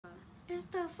It's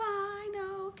the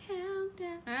final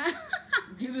countdown.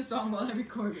 Do the song while I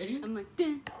record. Ready? I'm like,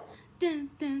 dun, dun,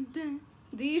 dun, dun.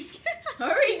 These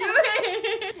Hurry, do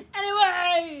it!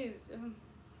 Anyways,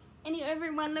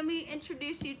 everyone, let me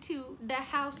introduce you to the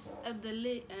house of the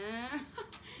lit.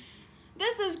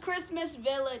 This is Christmas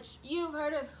Village. You've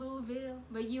heard of Whoville,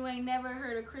 but you ain't never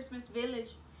heard of Christmas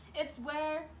Village. It's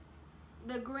where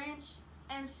the Grinch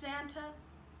and Santa,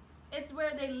 it's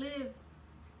where they live.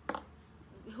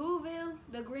 Whoville,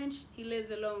 the Grinch, he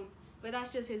lives alone, but that's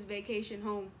just his vacation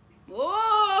home. Whoa,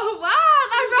 wow,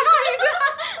 that rhymed.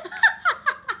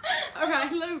 All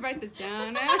right, let me write this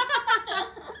down.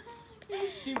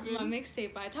 Stupid. My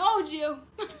mixtape, I told you.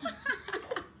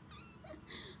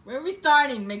 Where are we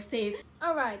starting, mixtape?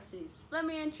 All right, sis. Let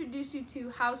me introduce you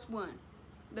to House 1,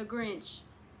 the Grinch.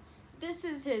 This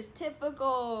is his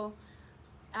typical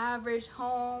average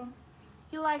home.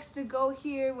 He likes to go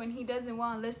here when he doesn't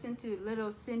want to listen to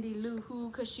little Cindy Lou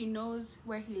Who because she knows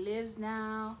where he lives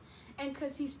now. And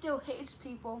because he still hates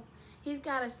people. He's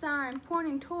got a sign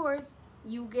pointing towards,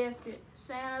 you guessed it,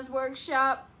 Santa's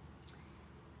workshop.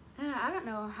 I don't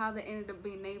know how they ended up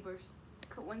being neighbors.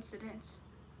 Coincidence.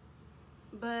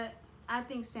 But I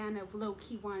think Santa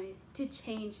low-key wanted to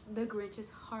change the Grinch's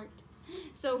heart.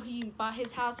 So he bought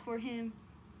his house for him.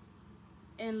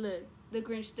 And look, the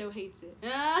Grinch still hates it.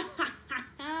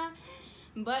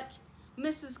 But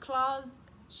Mrs. Claus,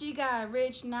 she got a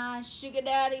rich, nice sugar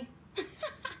daddy.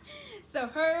 So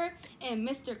her and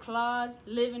Mr. Claus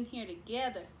living here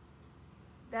together.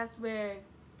 That's where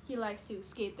he likes to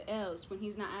escape the elves when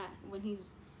he's not at, when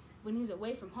he's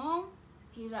away from home,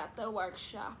 he's at the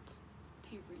workshop.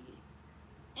 Period.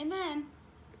 And then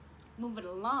moving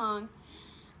along,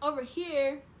 over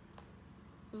here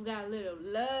we've got a little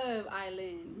Love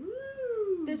Island.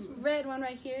 Woo. This red one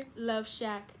right here, Love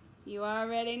Shack. You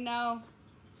already know.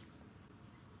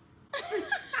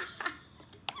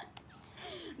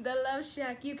 The Love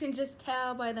Shack, you can just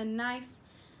tell by the nice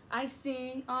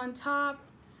icing on top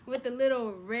with the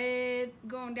little red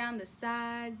going down the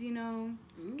sides, you know,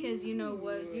 because you know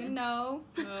what you know.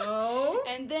 Oh.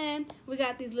 And then we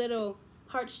got these little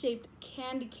heart-shaped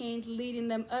candy canes leading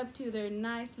them up to their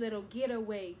nice little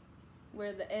getaway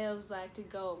where the elves like to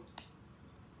go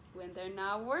when they're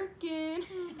not working.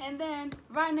 And then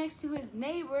right next to his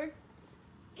neighbor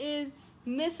is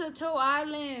Mistletoe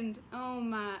Island. Oh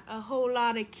my, a whole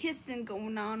lot of kissing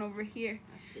going on over here.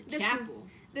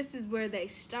 This is where they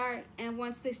start, and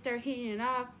once they start hitting it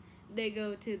off, they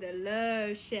go to the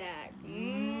Love Shack.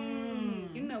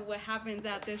 You know what happens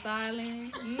at this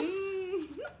island.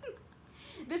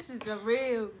 This is a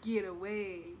real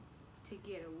getaway to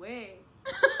get away.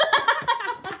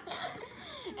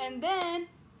 And then,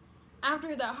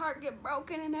 after the heart get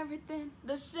broken and everything,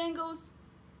 the singles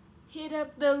hit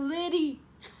up the Liddy.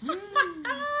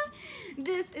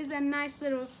 This is a nice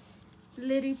little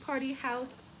Liddy party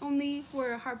house, only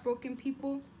for heartbroken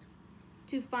people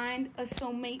to find a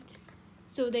soulmate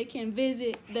so they can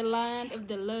visit the land of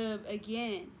the love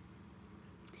again.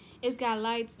 It's got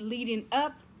lights leading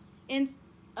up and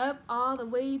up all the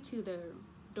way to the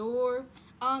door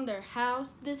on their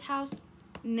house. This house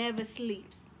never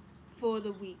sleeps for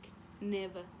the week,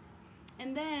 never.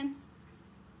 And then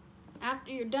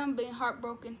after you're done being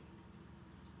heartbroken,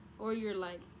 or you're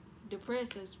like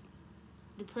depressed,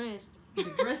 and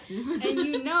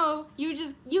you know you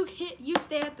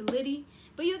stay at the Liddy,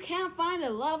 but you can't find a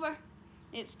lover,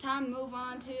 it's time to move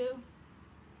on to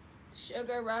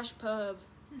Sugar Rush Pub.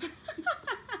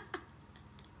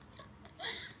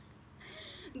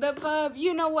 The pub,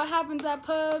 you know what happens at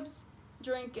pubs?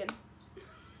 Drinking.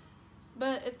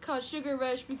 But it's called Sugar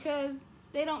Rush because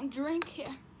they don't drink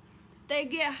here. They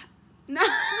get not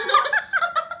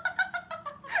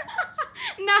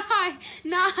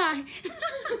high.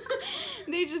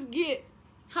 They just get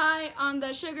high on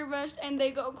the Sugar Rush and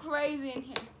they go crazy in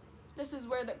here. This is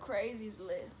where the crazies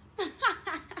live.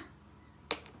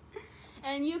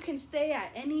 And you can stay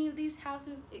at any of these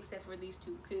houses except for these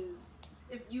two, because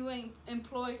if you ain't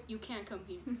employed, you can't come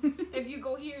here. If you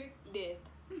go here, death.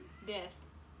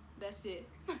 That's it.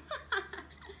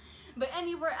 But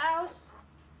anywhere else,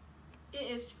 it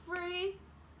is free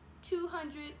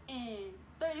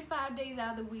 235 days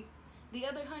out of the week. The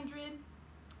other 100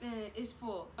 is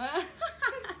full.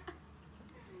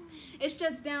 It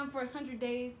shuts down for 100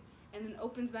 days and then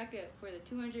opens back up for the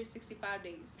 265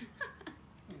 days.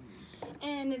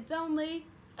 And it's only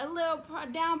a little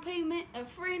down payment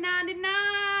of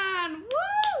 $3.99.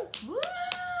 Woo!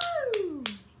 Woo!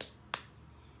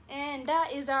 And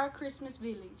that is our Christmas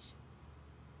village.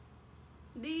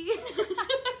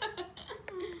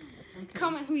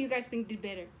 Comment who you guys think did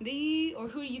better. Me or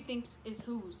who do you think is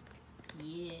whose?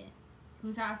 Yeah.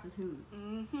 Whose house is whose?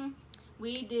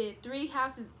 We did 3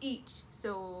 houses each.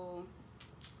 So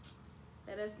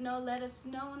let us know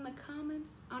in the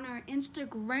comments on our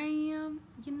Instagram.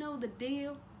 You know the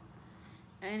deal.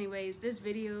 Anyways, this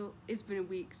video, it's been a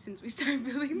week since we started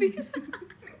building these.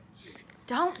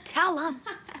 Don't tell them.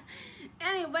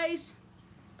 Anyways.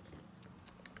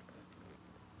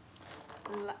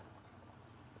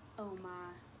 Oh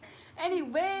my.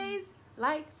 Anyways,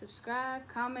 like, subscribe,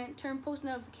 comment, turn post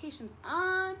notifications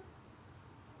on.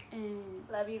 And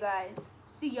Love you guys.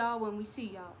 see y'all when we see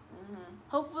y'all.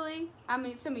 Hopefully, I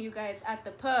meet some of you guys at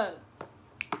the pub.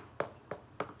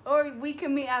 Or we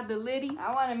can meet at the Liddy.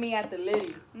 I want to meet at the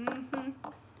Liddy.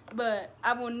 But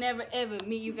I will never ever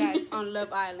meet you guys on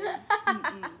Love Island.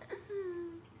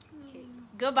 Okay.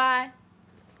 Goodbye.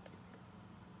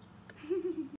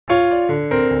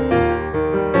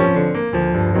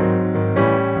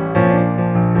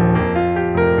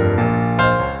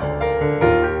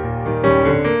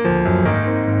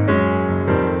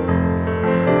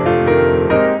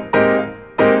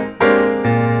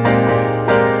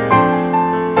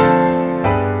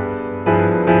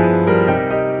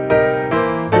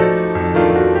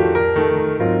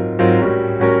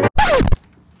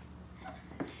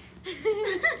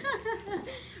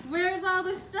 Where's all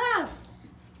the stuff?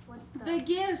 What's that? The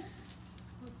gifts.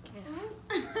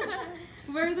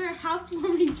 Where's our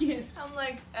housewarming gifts? I'm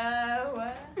like,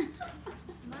 what?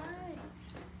 It's mine.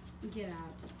 Get out.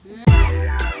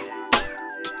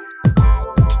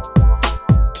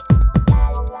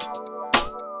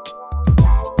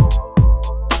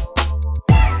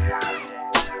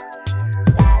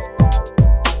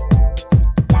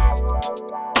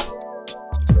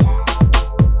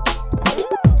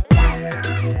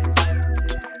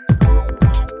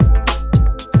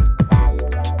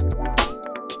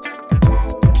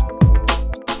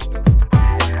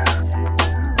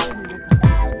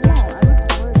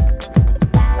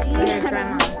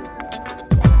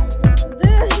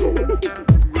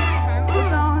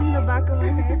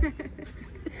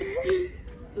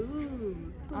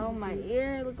 Oh, my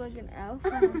ear looks like an elf.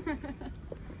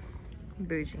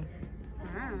 Bougie.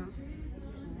 Wow.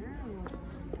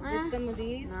 There's some of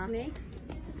these snakes.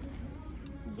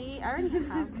 I already Who's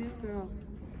have. this new girl?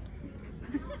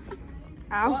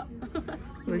 Ow.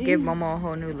 We give Mama a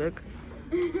whole new look.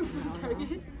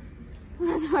 Target.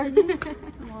 Target.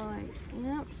 More like,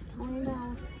 yep,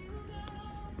 $20.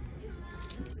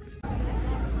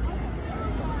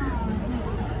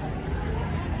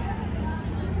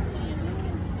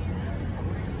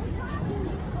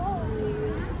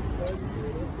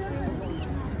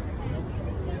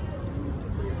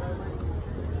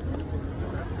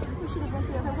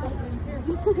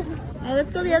 Hey,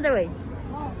 let's go the other way.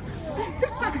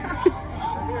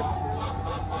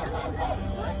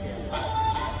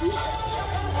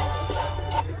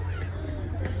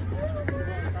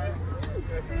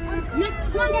 Next,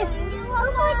 come on, guys.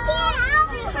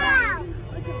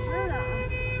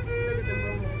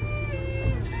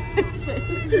 Look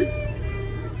at the